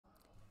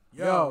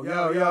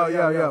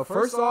Yo.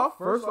 First off,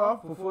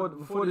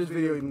 before this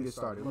video even gets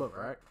started, look,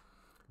 right?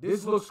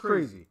 This looks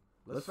crazy.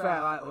 Let's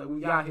like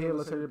we got here.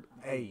 Let's hear.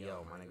 Hey,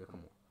 yo, my nigga,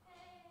 come on.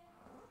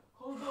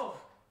 Hold the door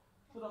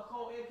so the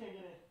cold air can get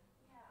in.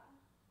 Yeah.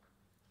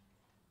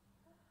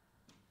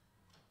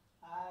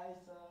 Alright,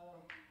 so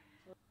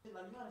like you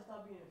gotta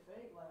stop being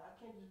fake. Like I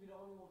can't just be the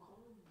only one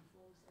calling you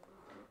before we say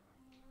anything.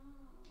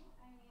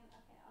 I mean,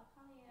 okay, I'll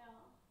call you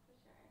for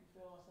sure. You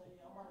feel what I'm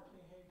saying? Yeah, I'm about to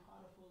play Harry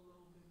Potter for a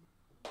little bit.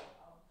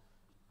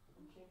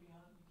 You can't be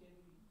hot. You can't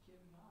be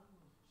hot.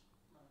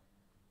 Like.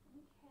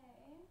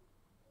 Okay.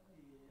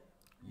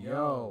 Yeah.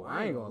 Yo,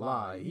 I ain't gonna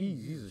lie.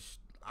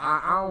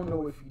 I don't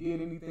know if he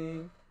did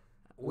anything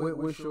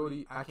with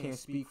Shorty. I can't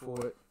speak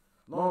for it.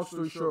 Long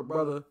story short,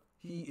 brother,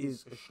 he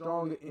is a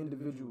stronger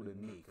individual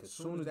than me. Cause as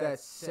soon as that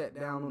sat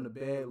down on the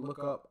bed,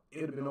 look up,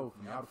 it'd have been over for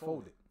me. I'd have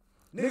folded.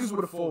 Niggas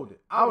would have folded.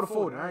 I would have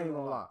folded. I ain't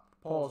gonna lie.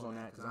 Pause on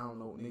that, cause I don't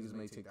know. Niggas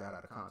may take that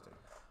out of context.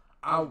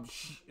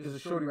 There's a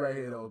Shorty right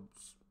here though.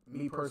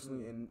 Me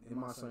personally, in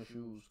my son's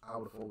shoes, I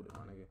would have folded,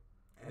 my nigga.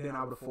 And then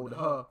I would have folded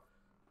her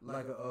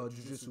like a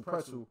jujitsu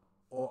pretzel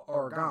or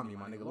origami,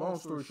 my nigga. Long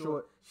story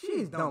short, she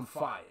is dumb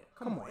fire.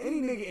 Come on,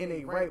 any nigga in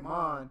a right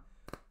mind,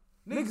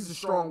 niggas is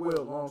strong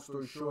willed. Long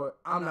story short,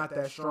 I'm not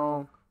that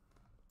strong.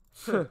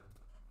 For sure.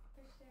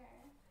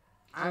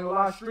 I ain't gonna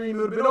lie, stream,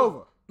 it would have been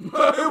over. It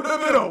would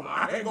have been over.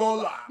 I ain't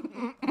gonna lie.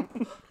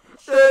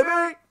 Shit,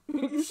 man.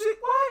 You see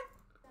what?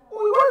 Who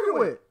we working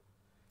with?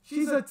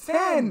 She's a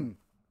 10.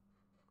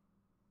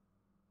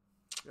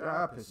 Yeah,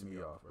 that pissed me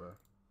off, bro. I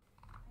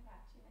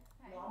got you next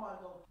time. No, I'm about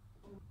to go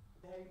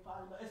Harry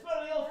Potter.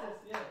 Especially yeah. Oh,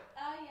 yeah?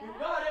 You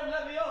got him,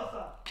 let me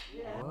also.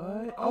 Yeah.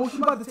 What? Oh, she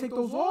about to take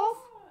those off?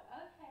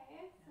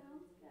 Okay,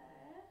 sounds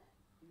good.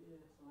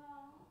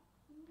 Well,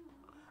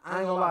 I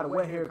ain't gonna lie, the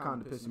wet hair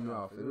kind of pissed me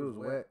off. If it was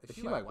wet, if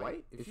she like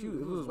white, if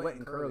it was wet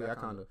and curly, I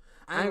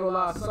ain't gonna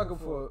lie, I sucker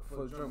for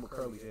a drink with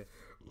curly hair.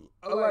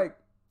 I like,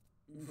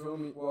 you feel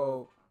me?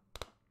 Well,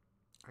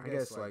 I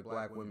guess like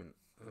black women,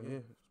 yeah,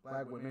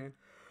 black women,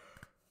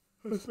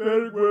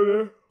 Hispanic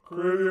women,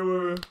 Caribbean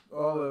women,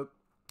 all the,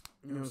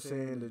 you know what I'm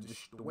saying?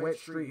 The wet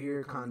straight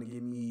hair kind of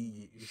give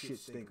me your shit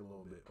stink a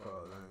little bit.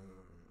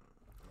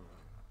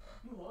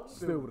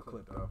 Still with a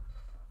clip though.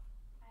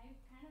 I've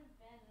kind of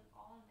been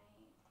all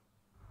night.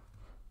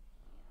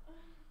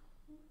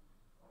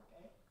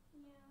 Okay.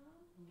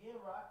 Yeah. Get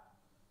right.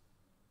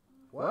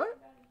 What? I can't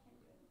do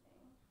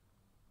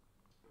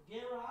anything.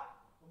 Get right.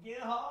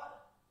 Get hard.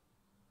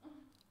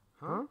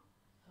 Huh?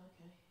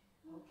 Okay.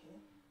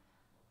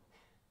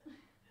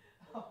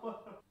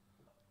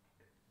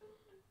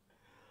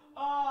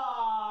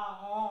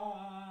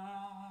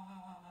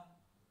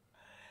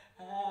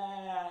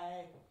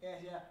 Hey,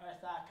 it's your first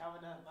time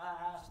coming up my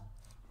house.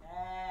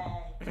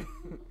 Hey.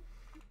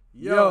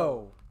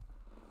 Yo,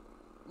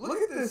 look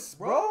at this,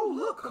 bro.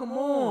 Look, come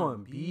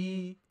on,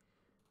 B.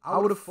 I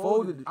would have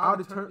folded. I would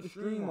have turned the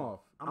stream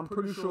off. I'm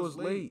pretty sure it's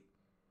late.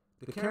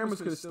 The cameras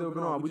could have still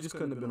been on. We just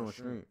couldn't have been on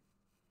stream.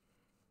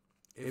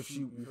 If she,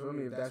 you feel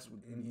me? If that's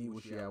indeed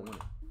what she had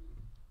wanted.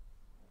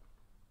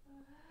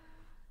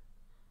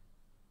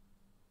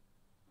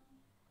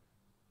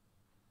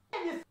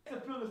 The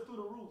pill is through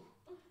the roof.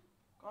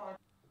 God,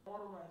 all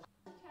right.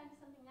 I'm trying to do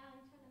something now.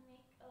 I'm trying to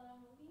make a little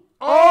movie.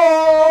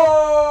 Oh!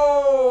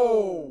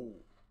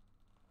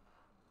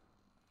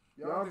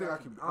 Yo, I don't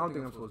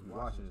think I'm supposed to be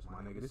watching this,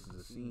 my nigga. This is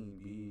a scene,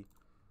 B.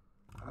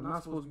 I'm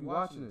not supposed to be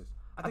watching this.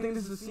 I think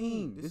this is a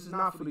scene. This is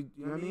not for the,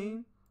 you know what I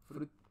mean? For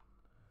the.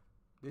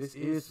 This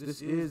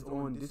is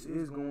going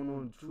on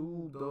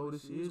YouTube though.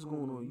 This is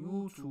going on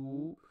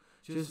YouTube.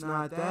 Just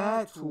not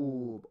that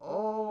tube.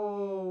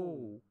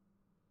 Oh.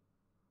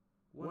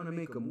 Wanna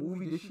make a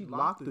movie? Did she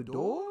lock the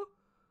door?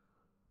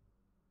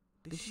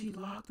 Did she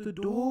lock the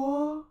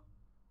door?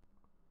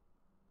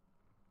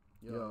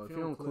 Yo, if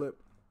you don't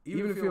clip,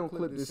 even if you don't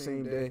clip this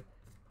same day,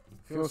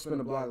 if you don't spin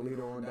the block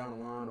later on down the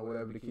line or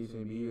whatever the case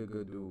may be, you're a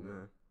good dude,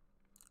 man.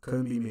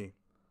 Couldn't be me.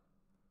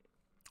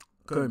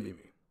 Couldn't be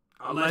me.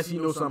 Unless you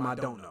know something I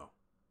don't know.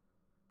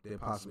 Then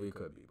possibly it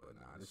could be, but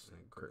nah, this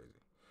ain't crazy.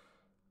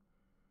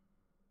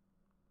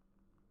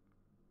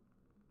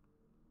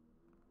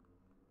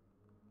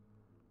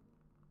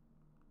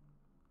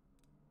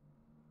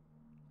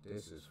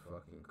 This is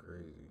fucking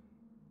crazy.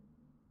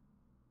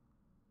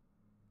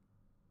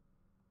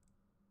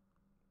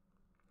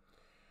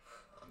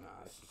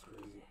 Nah, this is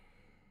crazy.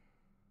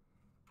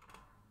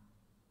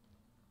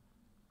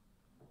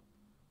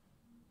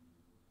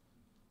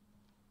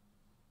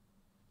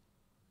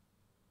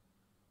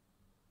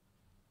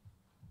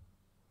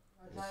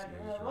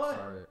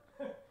 Sorry.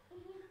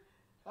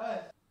 I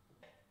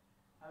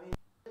mean,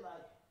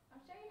 like. I'm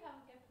sure you have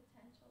good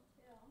potential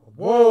too.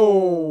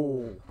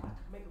 Whoa!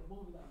 Make a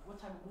movie, like, what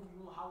type of movie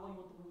you want, how long you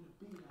want the movie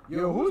to be, like.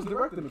 Yo, who's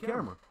directing the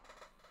camera?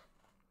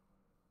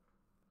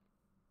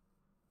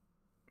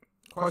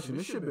 Question,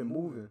 this shit been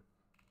moving.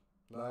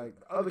 Like,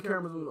 other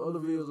cameras with other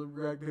videos of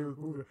reacting was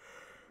moving.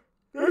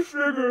 This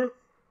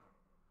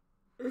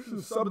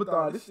is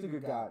sabotage. This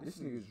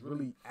nigga is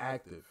really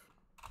active.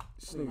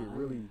 This nigga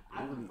really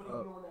up. You know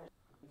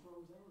what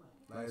I'm saying? Like,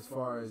 Like as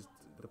far as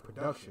the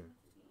production.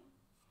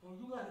 Well,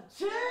 you gotta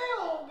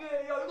chill,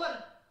 man. Yo, you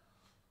gotta.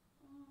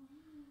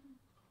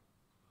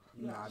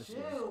 Nah, this shit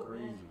is chill,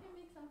 crazy. man. We can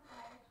make some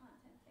fire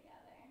content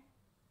together.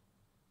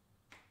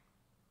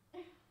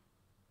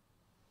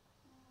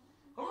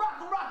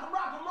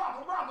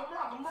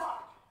 I'm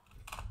rock.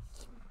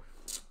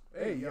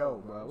 Hey,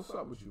 yo, bro, what's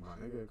up with you, my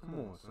nigga? Come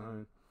on,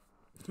 son.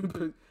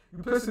 You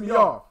pissing me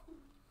off.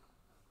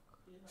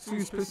 See,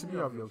 you pissing me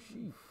off, yo.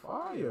 She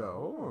fire.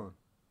 Hold on.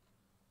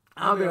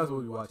 I don't think I was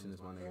supposed to be watching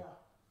this, my nigga.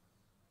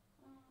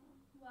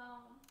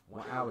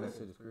 Well, 1 hour, that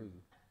shit is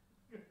crazy.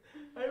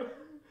 Hey,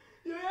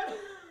 you hear it?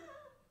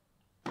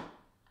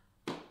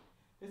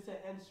 It's an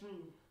end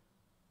stream.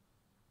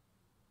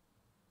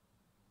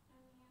 I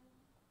mean,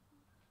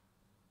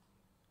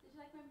 did you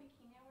like my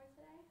bikini I wore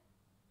today?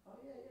 Oh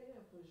yeah,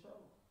 for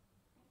sure.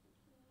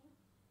 My bikini.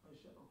 For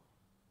sure.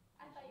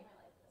 I thought you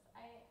might like this.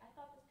 I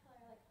thought this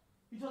color, like,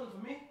 You told it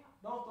for me?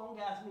 Don't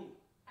gas me.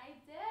 I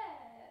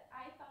did.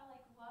 I thought,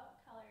 like,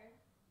 what color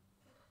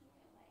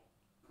bikini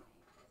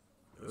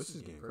like. This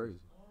is getting crazy.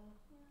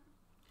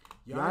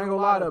 Yeah. Y'all ain't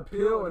gonna lie, the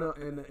appeal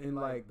and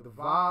like the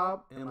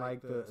vibe and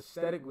like the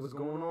aesthetic what's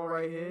going on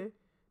right here.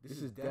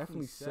 This is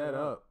definitely set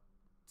up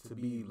to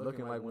be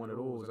looking like one of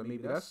those. I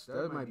mean,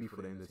 that might be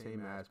for the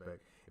entertainment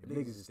aspect. If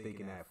niggas is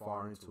thinking that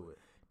far into it,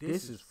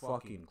 this is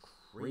fucking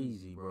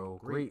crazy, bro.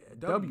 Great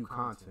W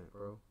content,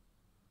 bro.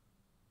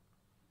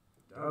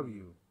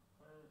 W.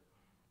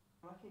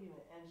 I can't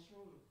even end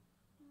stream.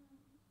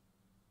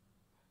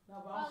 No,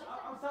 but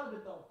I'm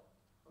celibate though.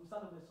 I'm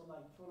celibate, so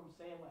like, you feel what I'm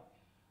saying? Like,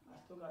 I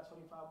still got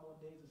 25 more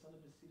days of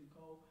celibacy to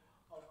go,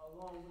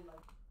 along with like.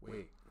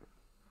 Wait.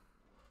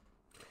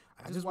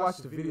 I just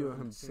watched a video of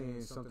him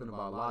saying something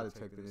about lie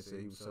detector and said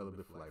he was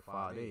celibate for like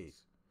 5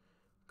 days.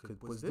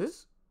 Was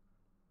this?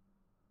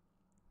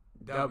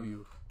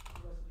 W.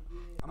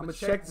 I'm gonna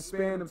check the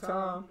span of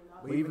time,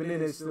 but even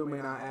then it still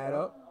may not add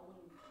up.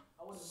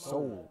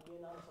 Sold. What'd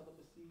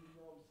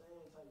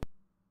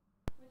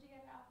you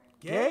get it offer?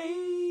 Gay.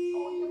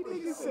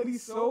 Nigga said he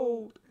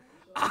sold.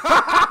 Feel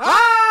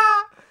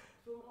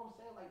what I'm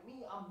saying? Like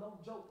me, I'm no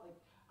joke. Like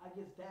I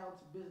get down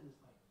to business.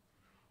 Like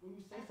when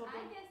you say I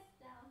something. guess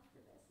down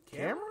for this.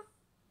 Camera?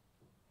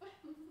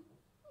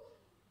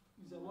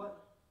 You said what?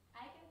 I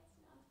get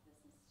down to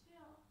business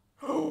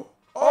too.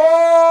 Oh!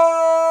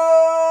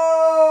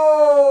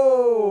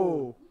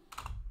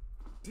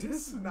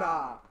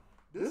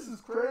 This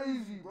is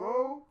crazy,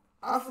 bro.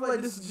 I feel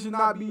like this should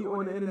not be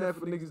on the internet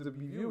for niggas to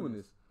be viewing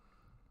this.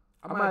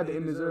 I might have to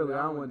end this early.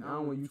 I don't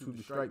want YouTube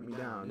to strike me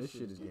down. This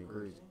shit is getting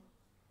crazy.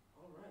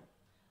 All right.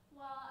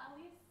 Well, at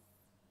least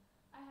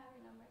I have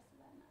your number, so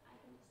then I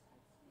can just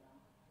text you.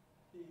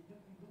 Yeah,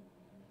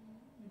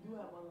 you do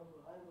have my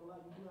number. I ain't gonna lie,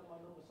 you do have my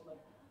number. So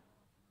like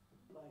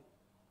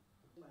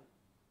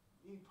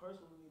me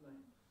personally, like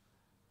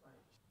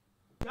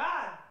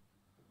God.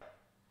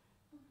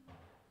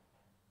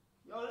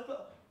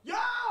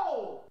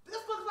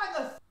 This looks like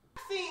a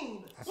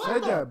scene. I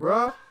said that,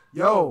 bro.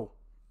 Yo.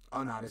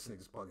 Oh, nah, this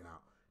nigga's bugging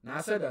out. Nah,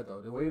 I said that,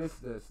 though. The way the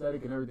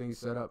aesthetic and everything's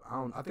set up,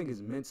 I think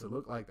it's meant to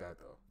look like that,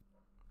 though.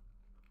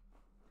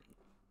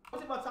 I'll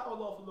take my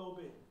towel off a little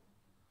bit.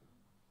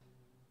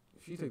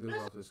 If you take this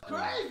off, it's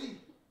crazy.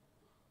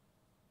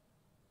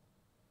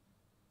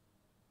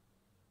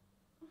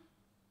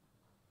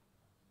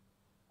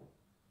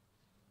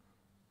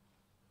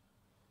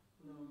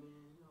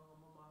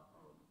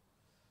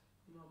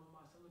 I'm on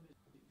my celibate.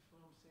 You feel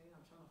what I'm saying?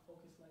 I'm trying to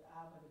focus. Like I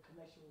have like a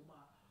connection with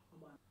my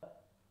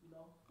nut, you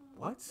know.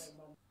 What?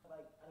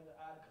 Like I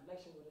had a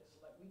connection with it.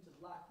 So like we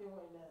just locked in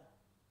right now.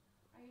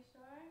 Are you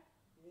sure?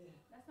 Yeah.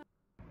 That's not.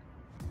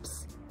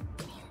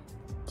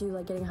 Do you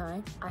like getting high?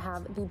 I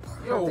have the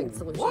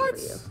perfect solution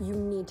for you. You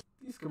need to.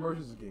 These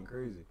commercials are getting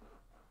crazy.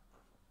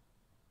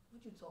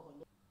 What you talking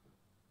about?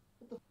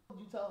 What the fuck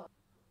you telling?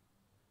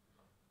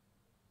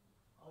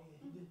 Oh yeah,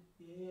 he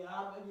did.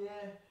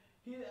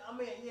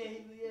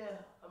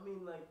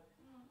 Like,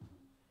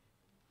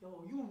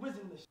 yo, you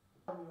whizzing the shit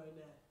out of me right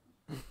now.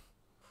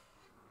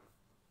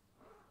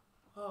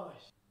 Oh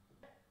shit.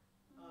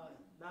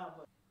 Nah,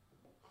 but.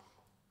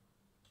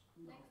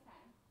 Next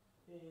time.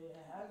 Yeah.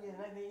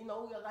 You know,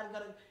 we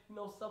gotta,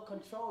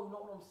 self-control. You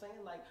know what I'm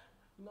saying? Like,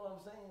 you know what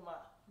I'm saying? You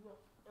know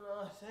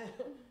what I'm saying?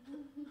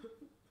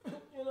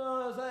 You know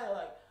what I'm saying?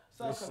 Like,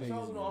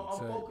 self-control. You know, I'm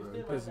focused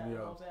in right now. You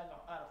know what I'm saying?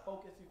 I gotta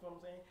focus. You know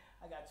what I'm saying?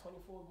 I got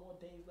 24 more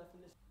days left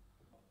in this.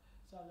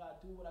 So I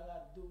gotta do what I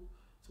gotta do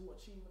to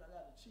achieve what I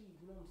gotta achieve.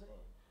 You know what I'm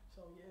saying?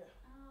 So yeah.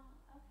 Oh,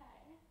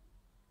 okay.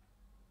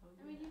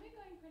 I mean, you've been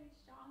going pretty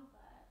strong,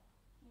 but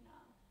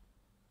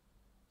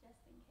just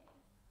in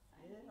case.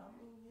 Yeah.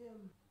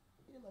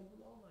 Like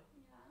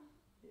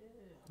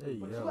Yeah. Hey,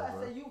 but yo,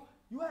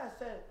 you had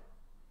said.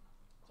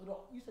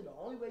 So you said the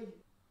only way it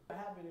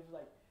happened is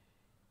like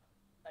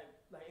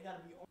it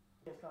gotta be on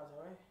content,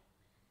 right?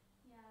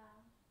 Yeah.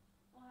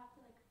 We'll have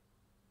to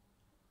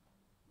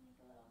make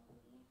a little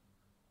movie.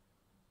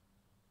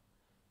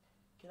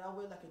 Can I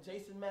wear like a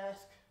Jason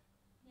mask?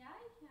 Yeah,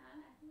 you can.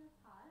 I think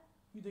that's hot.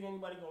 You think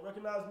anybody gonna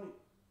recognize me?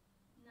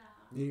 No.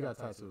 Yeah, you got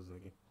tattoos,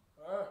 nigga.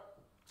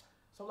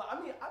 So like, I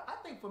mean, I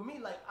think for me,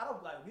 like, I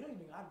don't like. We don't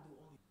even gotta do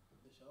only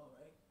the show,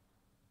 right?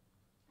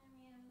 I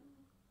mean,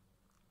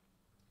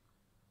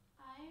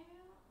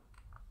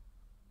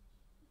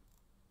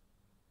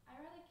 I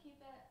rather keep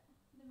it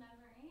the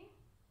memory,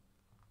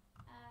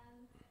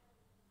 and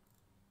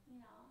you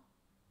know,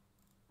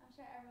 I'm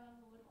sure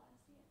everyone would want to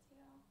see it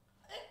too.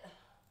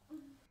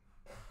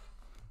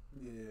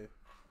 Yeah.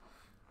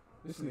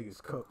 This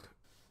nigga's cooked.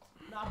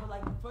 Nah, but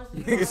like first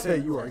Nigga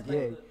said you are test,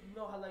 gay. Like, you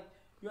know how like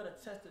you gotta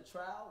test the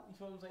trial. You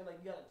feel what I'm saying? Like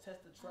you gotta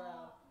test the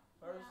trial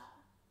first.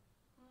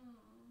 Yeah.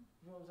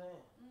 You know what I'm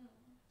saying?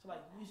 So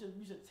like Okay.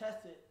 you should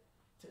test it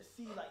to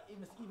see like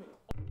if it's even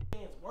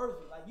it's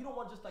worth it. Like you don't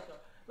want just like a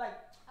like.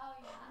 Oh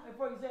yeah. Like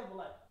for example,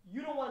 like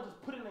you don't want to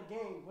just put in a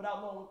game without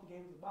knowing what the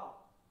game is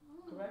about.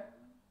 Correct?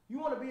 You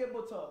want to be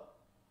able to,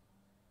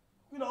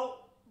 you know,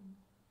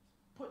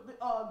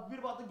 read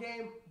about the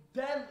game,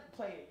 then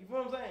play it. You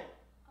feel what I'm saying?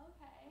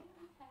 Okay.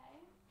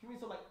 You mean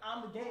so like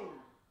I'm the game,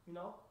 you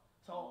know?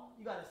 So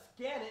you gotta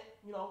scan it,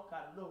 you know,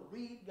 got a little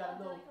read, got a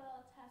Do little like a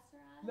little test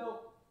run.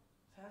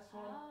 test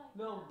run, Oh,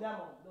 little yeah.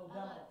 demo. A little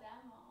demo.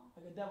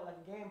 Like a demo, like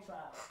a game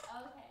trial.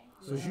 Okay.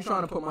 So you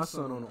trying to put my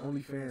son on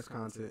OnlyFans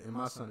content, and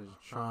my son is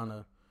trying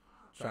to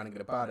get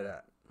up out of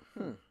that.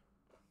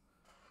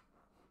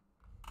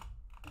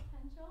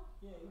 Potential?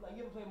 Yeah, like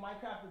you ever play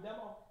Minecraft the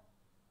demo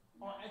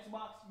on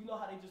Xbox? You know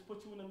how they just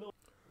put you in the middle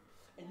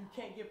and you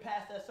can't get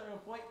past that certain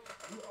point.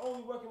 You're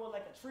only working with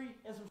like a tree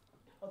and some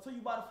until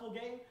you buy the full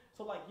game.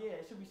 So like yeah,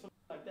 it should be something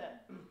like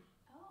that.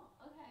 Oh,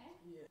 okay.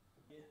 Yeah.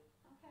 Okay.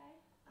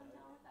 I'm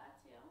down with that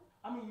too.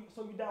 I mean,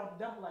 so you down with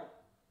the demo? Like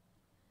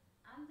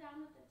I'm down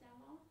with the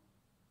demo.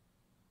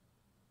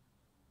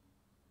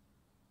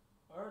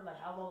 or like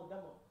how long the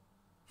demo?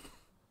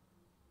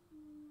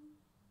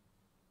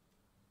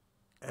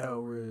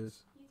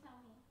 Elriz. You tell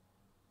me.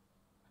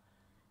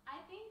 I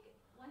think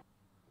once you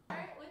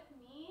start with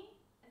me,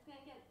 it's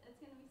gonna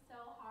be so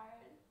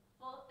hard.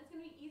 Well, it's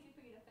gonna be easy for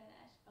you to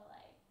finish, but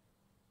like,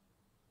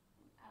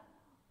 I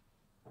don't know.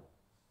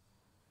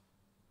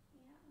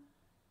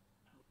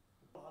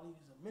 Yeah. All I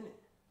need is a minute.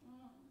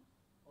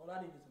 All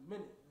I need is a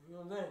minute. You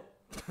know what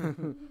I'm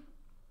saying?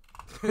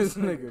 This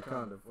nigga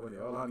kinda funny.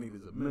 All I need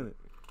is a minute.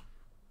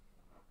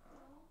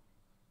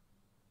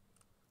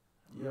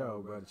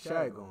 Yo, bro, the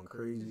chat going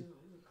crazy.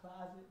 It's a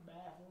closet,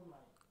 bathroom,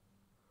 like.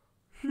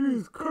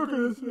 She's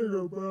cooking this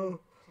nigga, bro.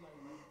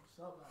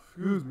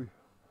 Excuse me.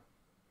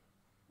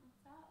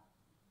 What's up?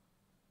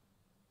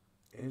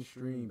 In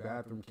stream,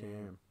 bathroom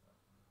cam.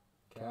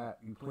 Cat,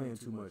 you playing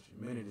too much.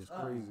 Minute is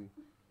crazy.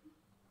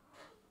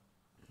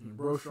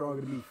 Bro,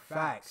 stronger than me.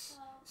 Facts.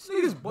 This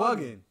nigga's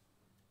bugging.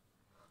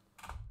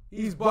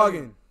 He's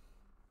bugging.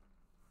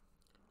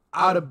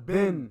 Out of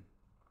bin.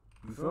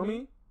 You feel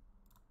me?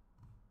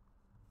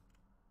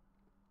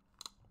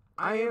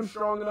 I am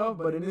strong enough,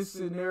 but in this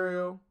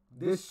scenario,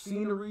 this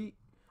scenery,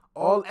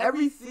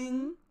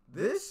 everything,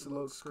 this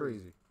looks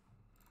crazy.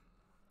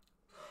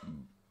 I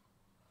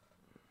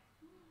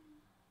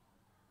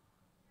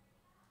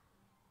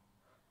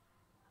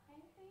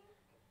think.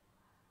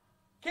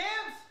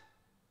 Cams!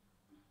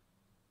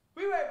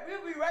 We'll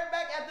be right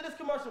back after this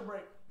commercial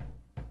break.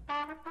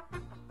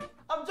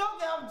 I'm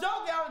joking,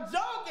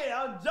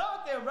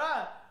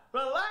 bro.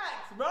 Relax,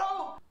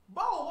 bro.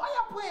 Bro, why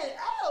y'all playing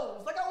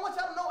elves? Like I don't want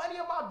y'all to know any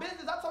of my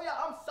business. I told y'all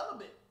I'm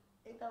celibate.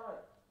 Ain't that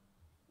right?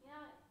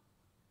 Yeah.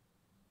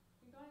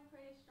 You're going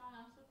pretty strong.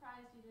 I'm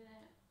surprised you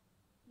didn't,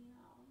 you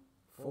know.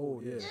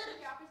 Oh, yeah. Take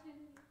your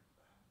opportunity.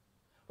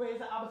 Wait, is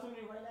that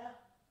opportunity right now?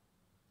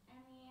 I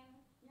mean,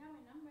 you have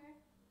my number.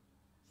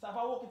 So if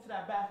I walk into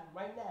that bathroom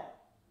right now,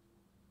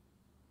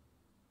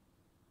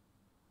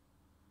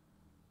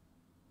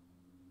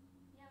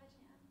 You have a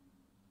chance.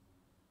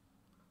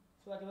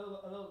 so like a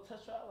little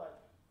test trial, like.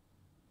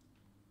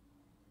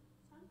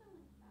 Something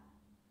like that.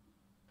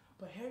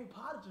 But Harry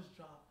Potter just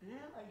dropped, man.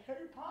 Like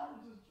Harry Potter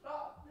just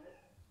dropped, man.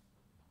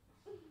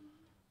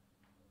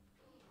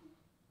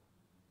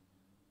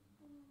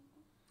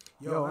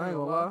 Yo, I ain't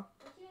gonna lie.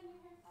 Let's do a new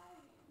Harry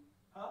Potter game.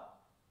 Huh?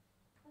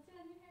 Let's do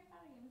a new Harry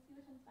Potter game and see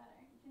which one's better.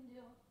 You can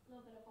do a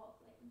little bit of both,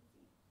 like, and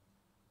see.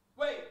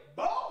 Wait,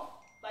 both?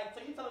 Like,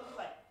 so you telling me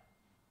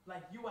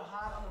like you would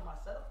hide under my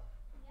setup?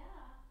 Yeah.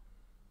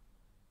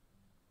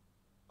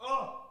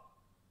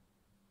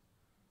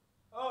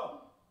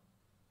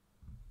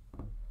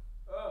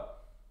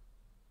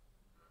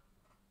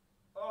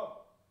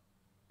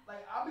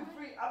 Like I'll be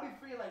free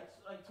like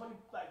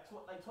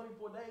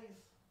 24 days.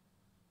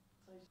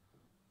 So Okay.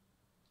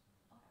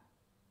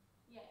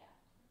 Yeah.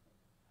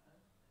 Okay.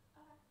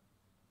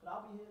 but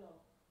I'll be here though.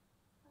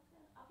 That's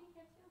good. I'll be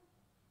here too.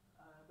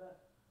 I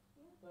bet.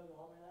 Yeah. Better go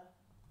home right now.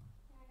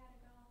 Yeah, I gotta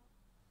go.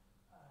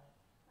 Alright.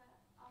 But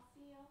I'll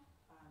see you.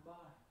 Alright,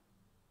 bye.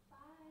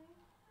 Bye.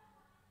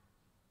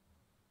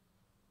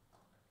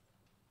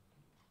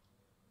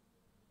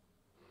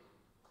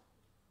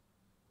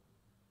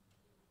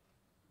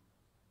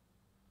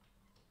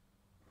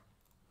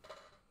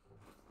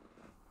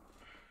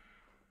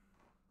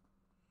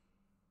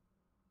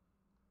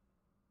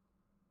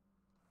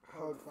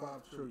 Oh hugged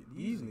 5 trillion.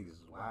 These niggas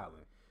is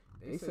wildin'.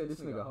 They said this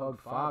nigga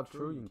hugged 5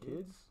 trillion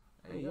kids.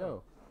 Hey,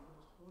 yo.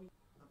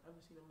 I've ever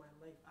seen in my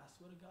life. I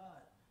swear to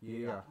God.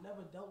 Yeah. I've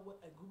never dealt with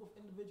a group of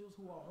individuals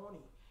who are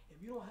horny.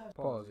 If you don't have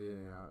Pause.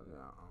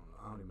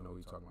 I don't even know what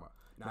he's talking about.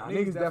 Nah,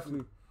 niggas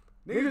definitely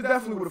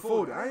would have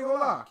folded. I ain't gonna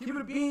lie. Keep it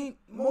a bean.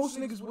 Most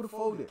niggas would have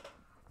folded.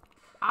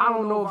 I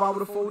don't know if I would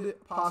have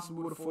folded.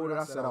 Possibly would have folded.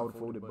 I said I would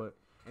have folded, but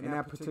in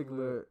that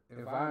particular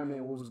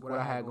environment, what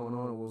I had going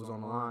on and what was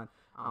on the line,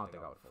 I don't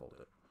think I would have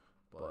folded.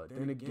 But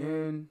then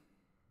again,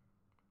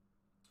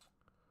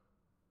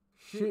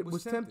 shit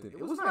was tempting.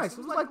 It was nice. It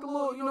was like the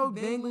little,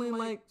 dangling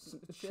like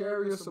a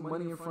cherry or some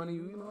money in front of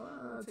you.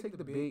 Take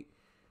the bait.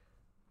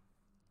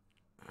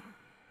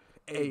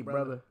 Hey,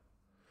 brother.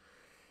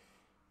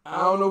 I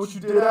don't know what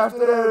you did after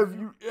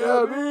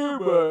that.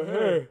 But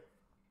hey.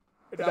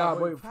 Nah,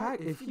 but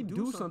if he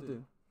do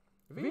something,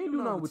 if he ain't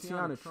do nothing with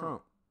Tiana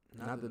Trump,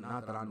 not that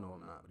I know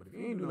him not, but if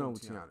he ain't do nothing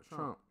with Tiana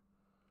Trump,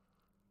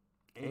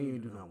 and you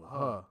ain't do nothing with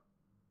her,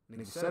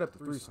 nigga set up the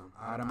threesome.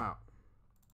 Alright, I'm out.